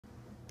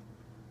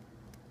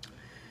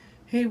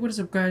Hey, what is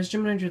up guys,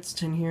 Gemini Jets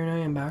 10 here, and I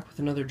am back with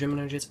another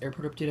Gemini Jets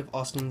airport update of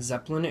Austin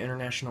Zepplin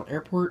International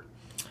Airport.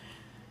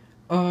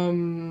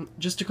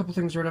 Just a couple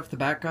things right off the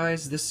bat,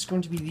 guys. This is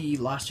going to be the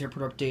last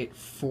airport update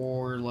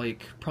for,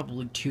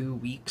 probably 2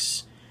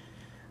 weeks.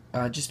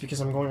 Just because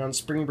I'm going on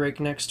spring break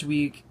next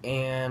week,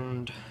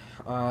 and,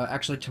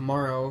 actually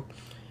tomorrow,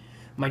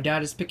 my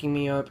dad is picking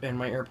me up, and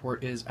my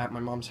airport is at my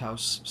mom's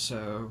house,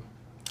 so,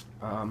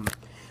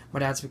 my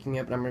dad's picking me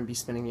up, and I'm going to be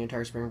spending the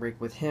entire spring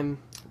break with him.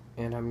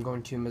 And I'm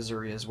going to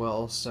Missouri as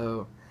well,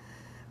 so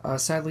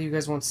sadly you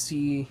guys won't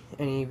see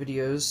any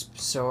videos,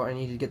 so I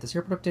need to get this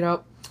airport update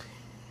out.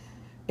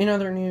 In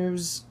other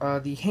news,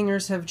 the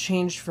hangars have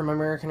changed from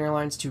American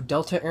Airlines to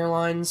Delta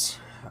Airlines.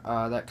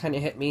 That kind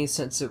of hit me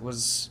since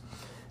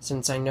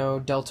I know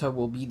Delta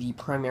will be the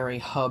primary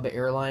hub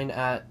airline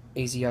at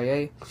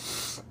AZIA.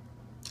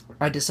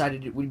 I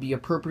decided it would be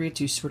appropriate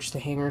to switch the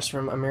hangars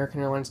from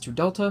American Airlines to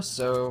Delta,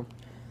 so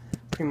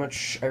pretty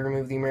much I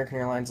removed the American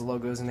Airlines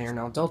logos and they are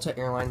now Delta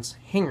Airlines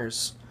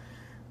hangars.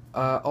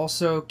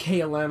 Also,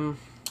 KLM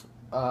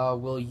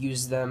will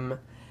use them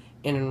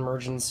in an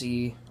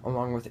emergency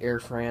along with Air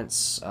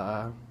France,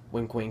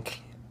 wink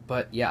wink.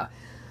 But yeah,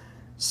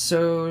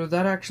 so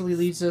that actually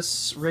leads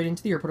us right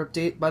into the airport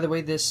update. By the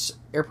way, this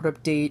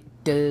airport update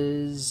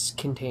does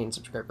contain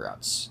subscriber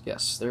routes.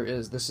 Yes, there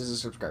is. This is a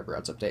subscriber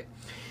routes update.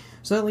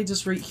 So that leads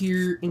us right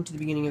here into the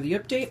beginning of the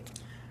update.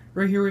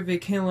 Right here we have a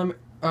KLM.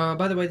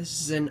 By the way,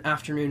 this is an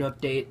afternoon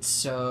update,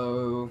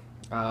 so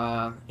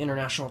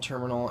international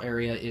terminal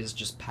area is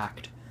just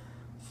packed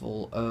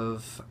full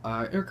of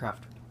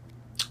aircraft.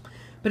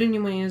 But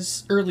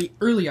anyways,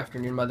 early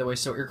afternoon, by the way,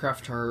 so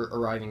aircraft are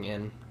arriving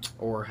in,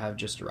 or have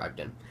just arrived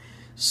in.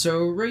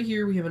 So right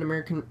here we have an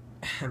right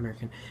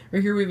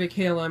here we have a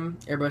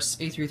KLM Airbus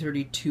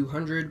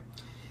A330-200.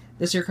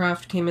 This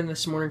aircraft came in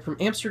this morning from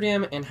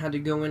Amsterdam and had to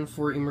go in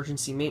for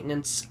emergency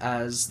maintenance,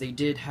 as they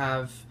did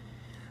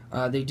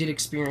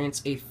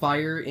experience a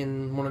fire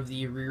in one of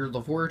the rear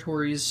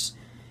lavatories.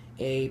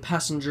 A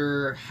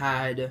passenger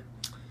had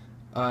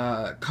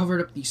covered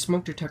up the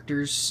smoke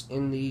detectors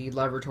in the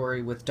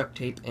lavatory with duct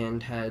tape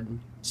and had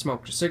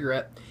smoked a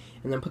cigarette,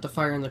 and then put the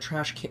fire in the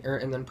trash can,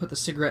 and then put the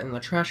cigarette in the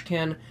trash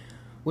can,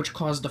 which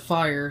caused a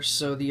fire.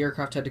 So the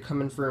aircraft had to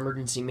come in for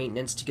emergency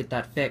maintenance to get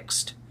that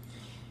fixed.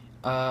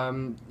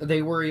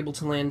 They were able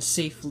to land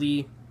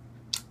safely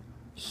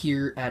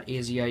here at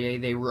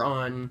AZIA. They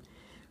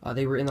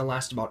were in the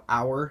last about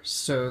hour,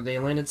 so they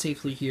landed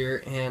safely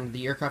here, and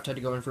the aircraft had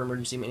to go in for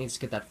emergency maintenance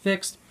to get that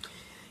fixed,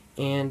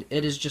 and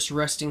it is just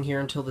resting here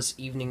until this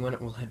evening when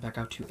it will head back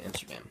out to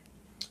Amsterdam.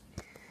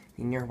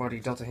 The narrow-body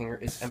Delta hangar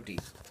is empty.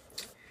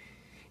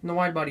 In the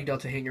wide-body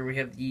Delta hangar, we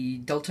have the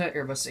Delta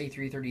Airbus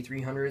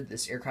A330-300.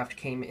 This aircraft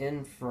came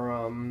in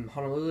from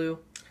Honolulu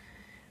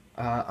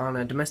on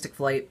a domestic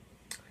flight,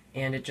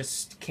 and it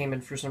just came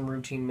in for some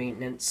routine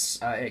maintenance.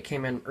 It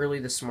came in early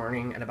this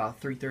morning at about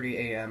 3:30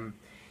 a.m.,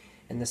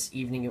 and this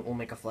evening it will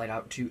make a flight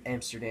out to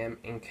Amsterdam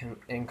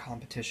in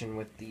competition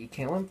with the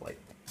KLM flight.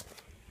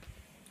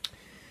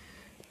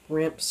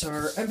 Ramps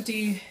are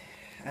empty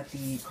at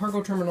the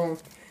cargo terminal.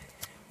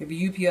 We have a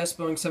UPS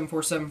Boeing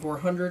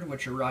 747-400,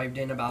 which arrived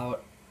in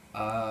about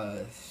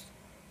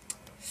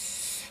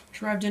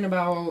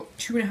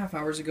 2.5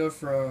 hours ago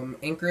from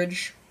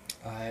Anchorage.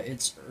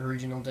 Its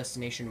original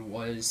destination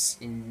was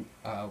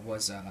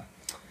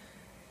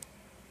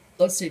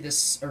let's say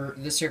this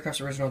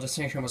aircraft's original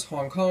destination was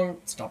Hong Kong.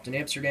 It stopped in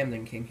Amsterdam,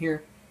 then came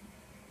here,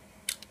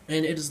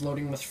 and it is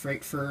loading with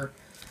freight for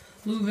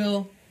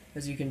Louisville.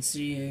 As you can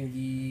see,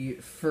 the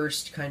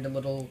first kind of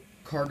little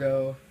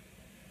cargo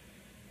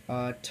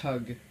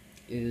tug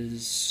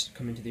is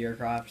coming to the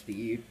aircraft.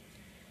 The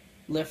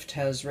lift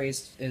is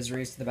raised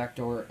to the back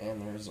door,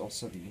 and there's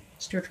also the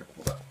stair truck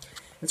pulled up.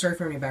 And sorry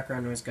for any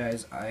background noise,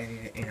 guys.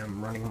 I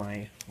am running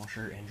my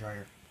washer and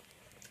dryer.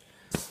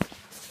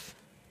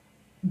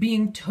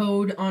 Being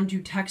towed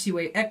onto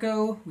Taxiway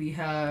Echo, we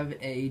have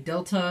a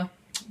Delta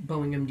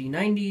Boeing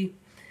MD-90,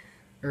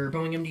 or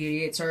Boeing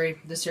MD-88, sorry.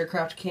 This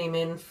aircraft came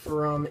in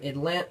from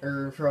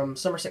from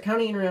Somerset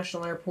County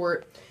International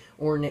Airport,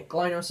 or Nick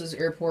Glinos'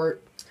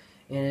 airport,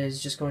 and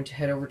is just going to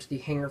head over to the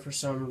hangar for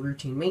some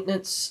routine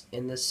maintenance,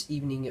 and this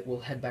evening it will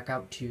head back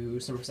out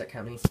to Somerset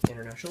County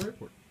International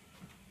Airport.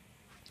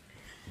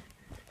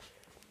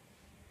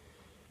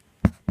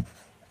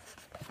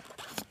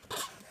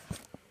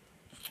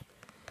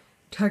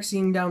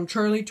 Taxiing down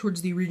Charlie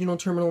towards the regional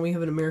terminal, we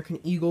have an American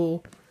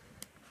Eagle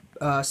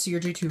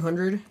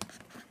CRJ-200.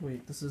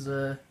 Wait, this is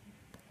a...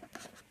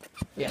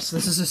 Yes,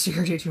 this is a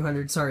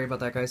CRJ-200. Sorry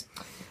about that, guys.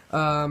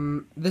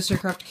 This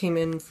aircraft came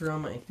in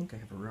from... I think I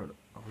have a road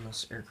on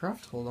this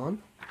aircraft. Hold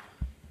on.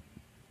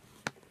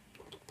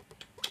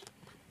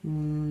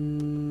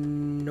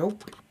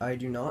 Nope, I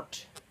do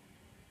not.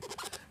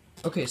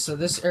 Okay, so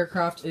this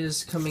aircraft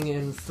is coming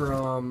in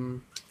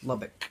from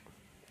Lubbock.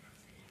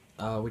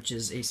 Which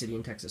is a city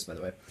in Texas, by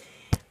the way.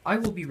 I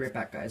will be right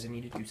back, guys. I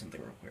need to do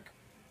something real quick.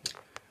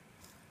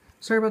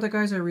 Sorry about that,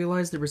 guys. I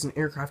realized there was an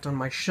aircraft on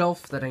my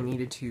shelf that I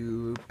needed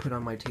to put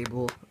on my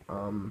table.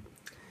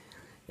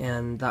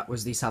 and that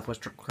was the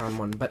Southwest Triple Crown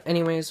one. But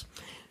anyways,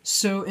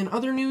 so in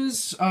other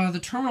news, the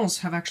terminals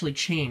have actually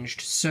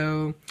changed.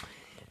 So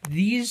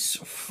these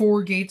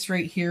 4 gates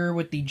right here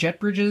with the jet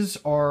bridges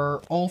are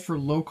all for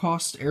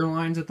low-cost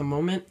airlines at the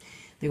moment.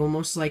 They will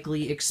most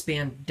likely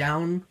expand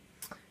down,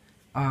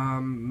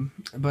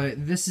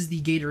 but this is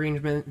the gate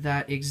arrangement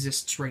that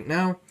exists right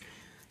now.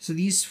 So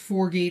these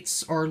 4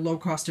 gates are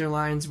low-cost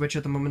airlines, which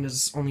at the moment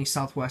is only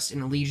Southwest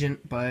and Allegiant,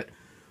 but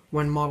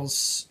when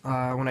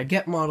I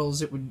get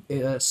models, it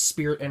would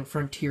Spirit and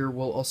Frontier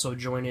will also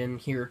join in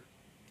here.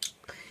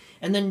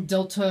 And then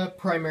Delta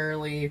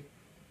primarily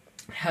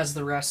has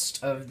the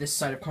rest of this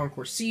side of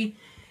Concourse C,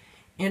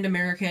 and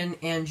American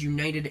and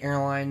United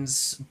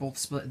Airlines both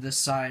split this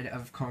side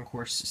of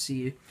Concourse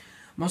C.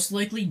 Most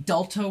likely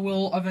Delta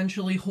will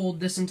eventually hold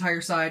this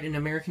entire side, and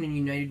American and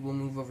United will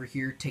move over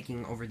here,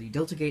 taking over the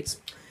Delta gates.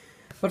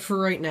 But for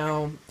right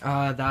now,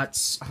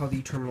 that's how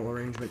the terminal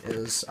arrangement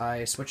is.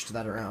 I switched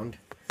that around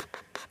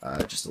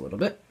just a little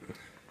bit.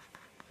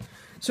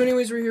 So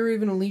anyways, we're here, we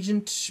have an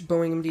Allegiant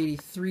Boeing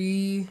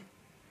MD-83.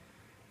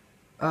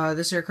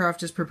 This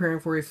aircraft is preparing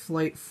for a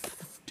flight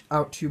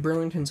out to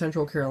Burlington,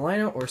 Central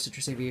Carolina, or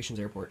Citrus Aviation's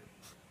airport.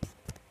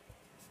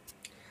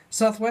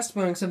 Southwest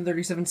Boeing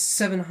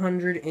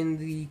 737-700 in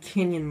the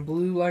Canyon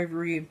Blue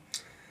livery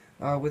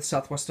with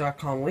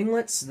Southwest.com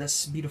winglets.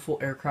 This beautiful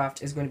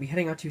aircraft is going to be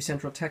heading out to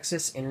Central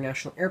Texas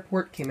International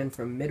Airport, came in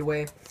from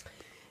Midway,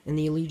 and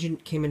the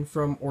Allegiant came in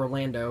from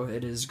Orlando.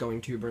 It is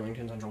going to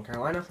Burlington, Central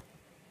Carolina.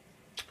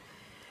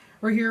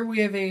 Right here we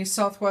have a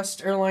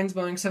Southwest Airlines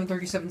Boeing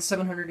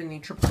 737-700 in the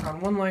Triple Crown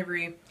 1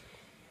 livery.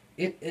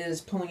 It is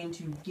pulling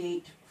into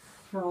gate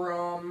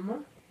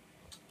from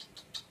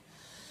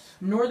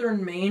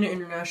Northern Maine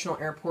International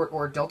Airport,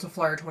 or Delta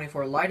Flyer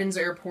 24 Leiden's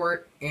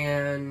Airport,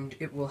 and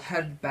it will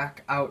head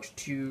back out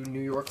to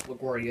New York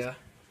LaGuardia.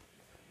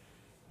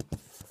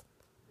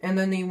 And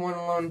then the one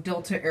alone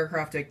Delta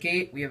aircraft at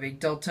gate, we have a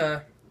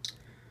Delta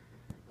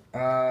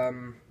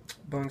Boeing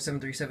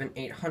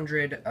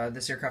 737-800.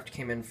 This aircraft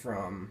came in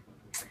from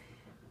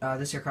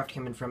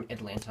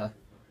Atlanta.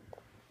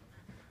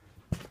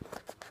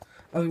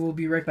 I will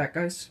be right back,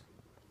 guys.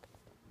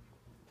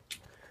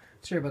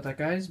 Sorry about that,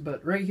 guys,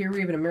 but right here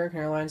we have an American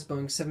Airlines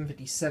Boeing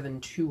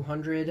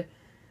 757-200.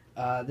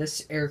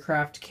 This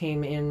aircraft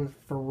came in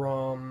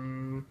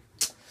from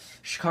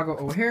Chicago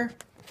O'Hare.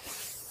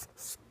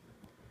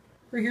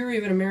 Right here we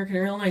have an American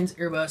Airlines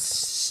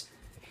Airbus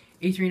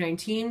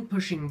A319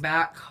 pushing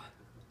back,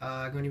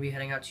 going to be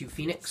heading out to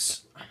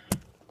Phoenix.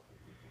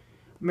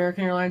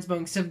 American Airlines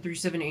Boeing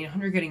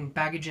 737-800 getting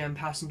baggage and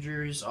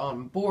passengers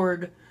on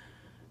board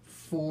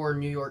for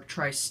New York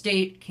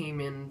Tri-State,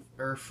 came in,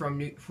 or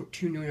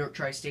to New York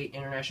Tri-State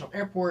International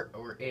Airport,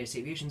 or AS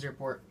Aviation's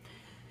airport,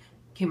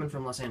 came in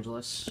from Los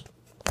Angeles.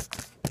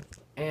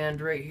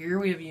 And right here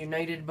we have a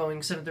United Boeing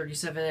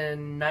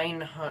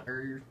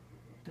 737-900,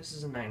 this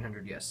is a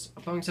 900, yes,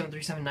 a Boeing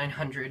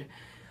 737-900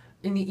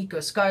 in the Eco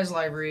Skies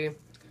livery.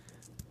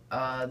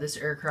 This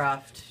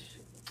aircraft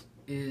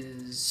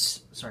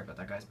is, sorry about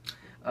that, guys.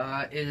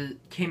 It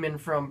came in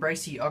from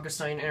Bryce E.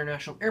 Augustine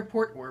International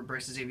Airport, or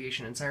Bryce's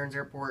Aviation and Sirens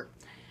Airport,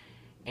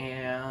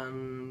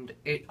 and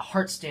it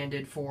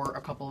heart-standed for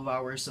a couple of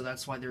hours, so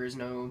that's why there is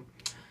no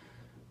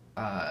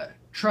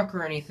truck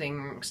or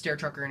anything, stair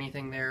truck or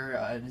anything there.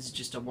 It is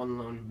just a one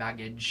lone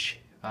baggage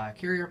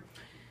carrier.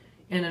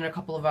 And in a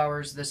couple of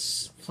hours,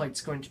 this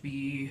flight's going to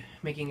be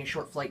making a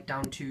short flight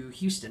down to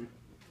Houston,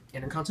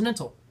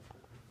 Intercontinental.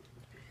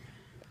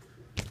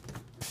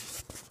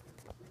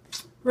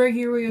 Right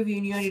here we have a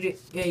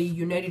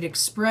United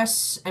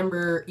Express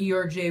Embraer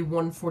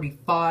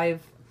ERJ-145.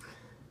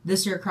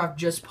 This aircraft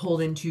just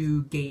pulled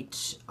into the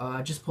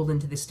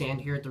stand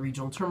here at the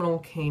regional terminal,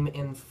 came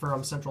in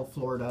from Central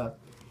Florida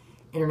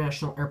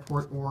International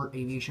Airport, or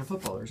Aviation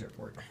Footballers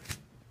Airport.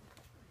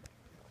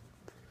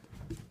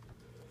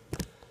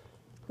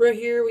 Right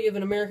here we have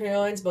an American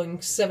Airlines Boeing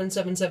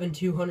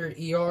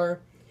 777-200ER.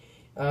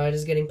 It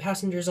is getting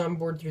passengers on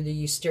board through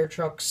the stair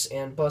trucks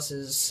and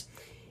buses,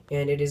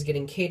 and it is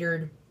getting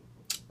catered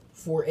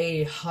for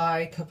a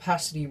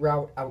high-capacity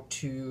route out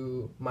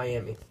to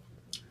Miami.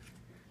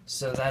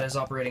 So that is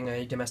operating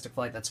a domestic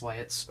flight, that's why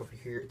it's over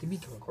here at the B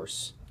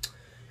concourse.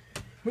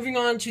 Moving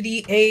on to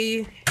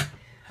the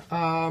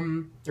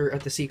or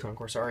at the C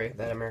concourse, sorry,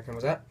 that American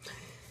was at.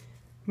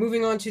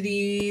 Moving on to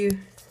the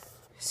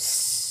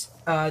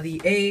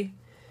A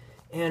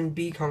and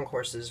B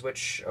concourses,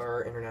 which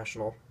are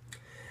international.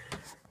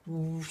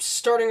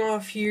 Starting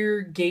off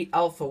here, Gate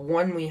Alpha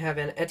 1, we have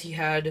an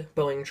Etihad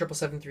Boeing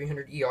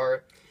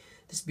 777-300ER.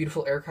 This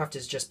beautiful aircraft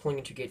is just pulling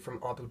into gate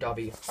from Abu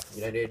Dhabi,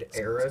 United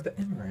Arab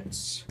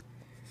Emirates.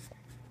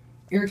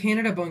 Air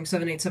Canada Boeing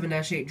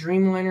 787-8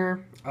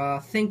 Dreamliner.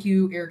 Thank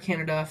you, Air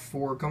Canada,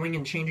 for going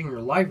and changing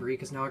your livery,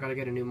 because now I gotta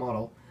get a new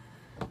model.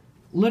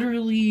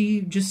 Literally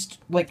just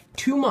like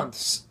 2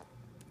 months.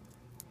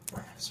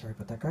 Sorry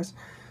about that, guys.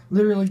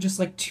 Literally just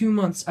like 2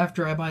 months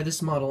after I buy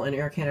this model, and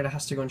Air Canada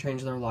has to go and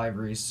change their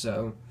liveries,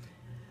 so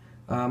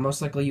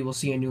most likely you will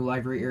see a new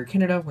livery Air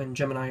Canada when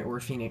Gemini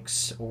or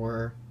Phoenix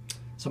or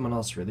someone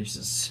else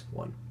releases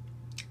one.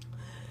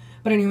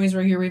 But anyways,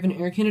 right here we have an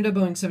Air Canada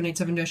Boeing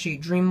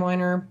 787-8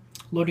 Dreamliner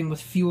loading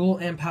with fuel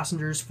and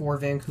passengers for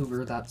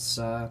Vancouver. That's,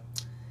 I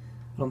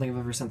don't think I've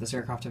ever sent this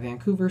aircraft to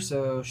Vancouver,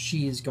 so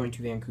she is going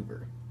to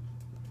Vancouver.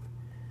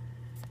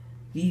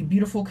 The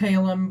beautiful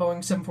KLM Boeing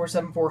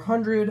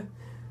 747-400.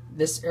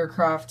 This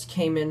aircraft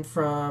came in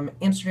from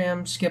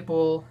Amsterdam,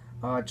 Schiphol,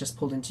 just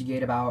pulled into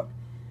gate about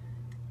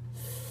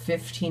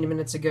 15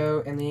 minutes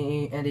ago, and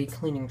a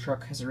cleaning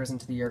truck has arisen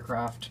to the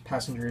aircraft.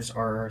 Passengers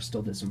are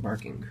still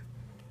disembarking.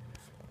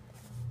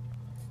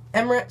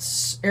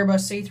 Emirates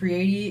Airbus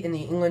A380 in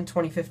the England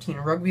 2015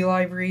 rugby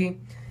livery,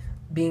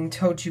 being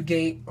towed to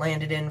gate,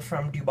 landed in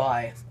from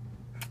Dubai.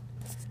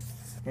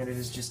 And it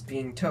is just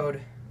being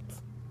towed.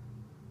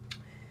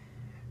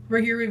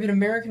 Right here we have an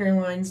American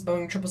Airlines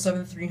Boeing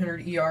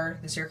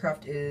 777-300ER. This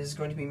aircraft is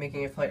going to be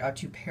making a flight out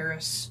to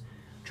Paris,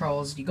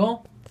 Charles de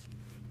Gaulle.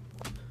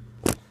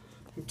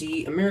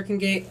 The American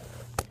gate.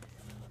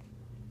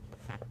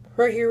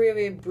 Right here we have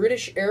a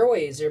British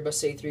Airways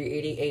Airbus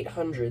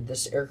A380-800.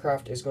 This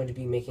aircraft is going to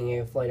be making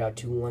a flight out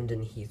to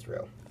London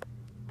Heathrow.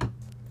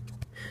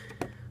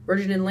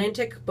 Virgin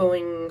Atlantic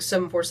Boeing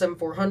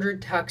 747-400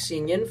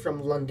 taxiing in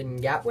from London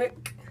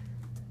Gatwick.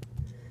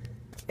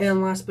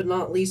 And last but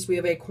not least, we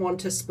have a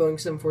Qantas Boeing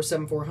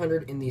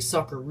 747-400 in the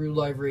Socceroo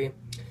livery.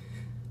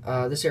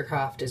 This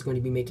aircraft is going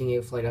to be making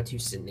a flight out to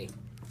Sydney.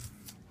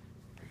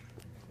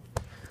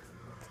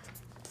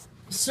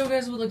 So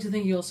guys, I would like to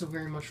thank you all so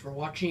very much for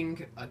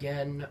watching.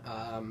 Again,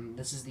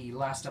 this is the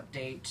last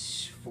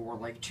update for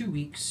like 2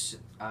 weeks.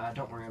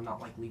 Don't worry, I'm not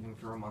like leaving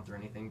for a month or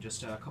anything,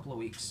 just a couple of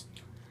weeks.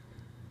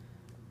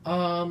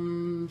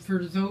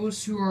 For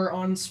those who are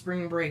on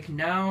spring break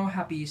now,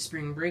 happy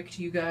spring break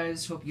to you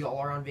guys. Hope you all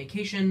are on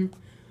vacation.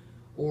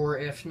 Or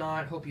if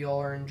not, hope you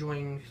all are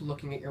enjoying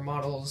looking at your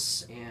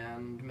models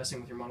and messing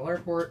with your model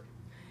airport.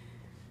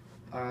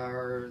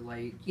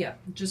 Yeah,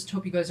 just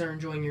hope you guys are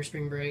enjoying your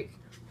spring break.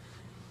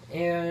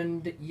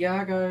 And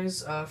yeah,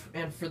 guys,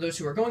 and for those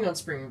who are going on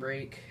spring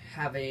break,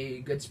 have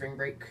a good spring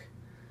break.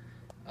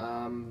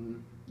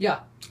 Yeah,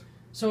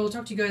 so I'll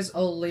talk to you guys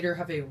all later.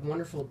 Have a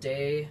wonderful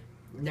day.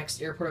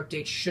 Next airport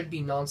update should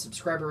be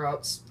non-subscriber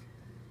routes.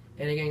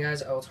 And again,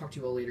 guys, I will talk to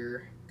you all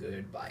later.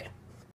 Goodbye.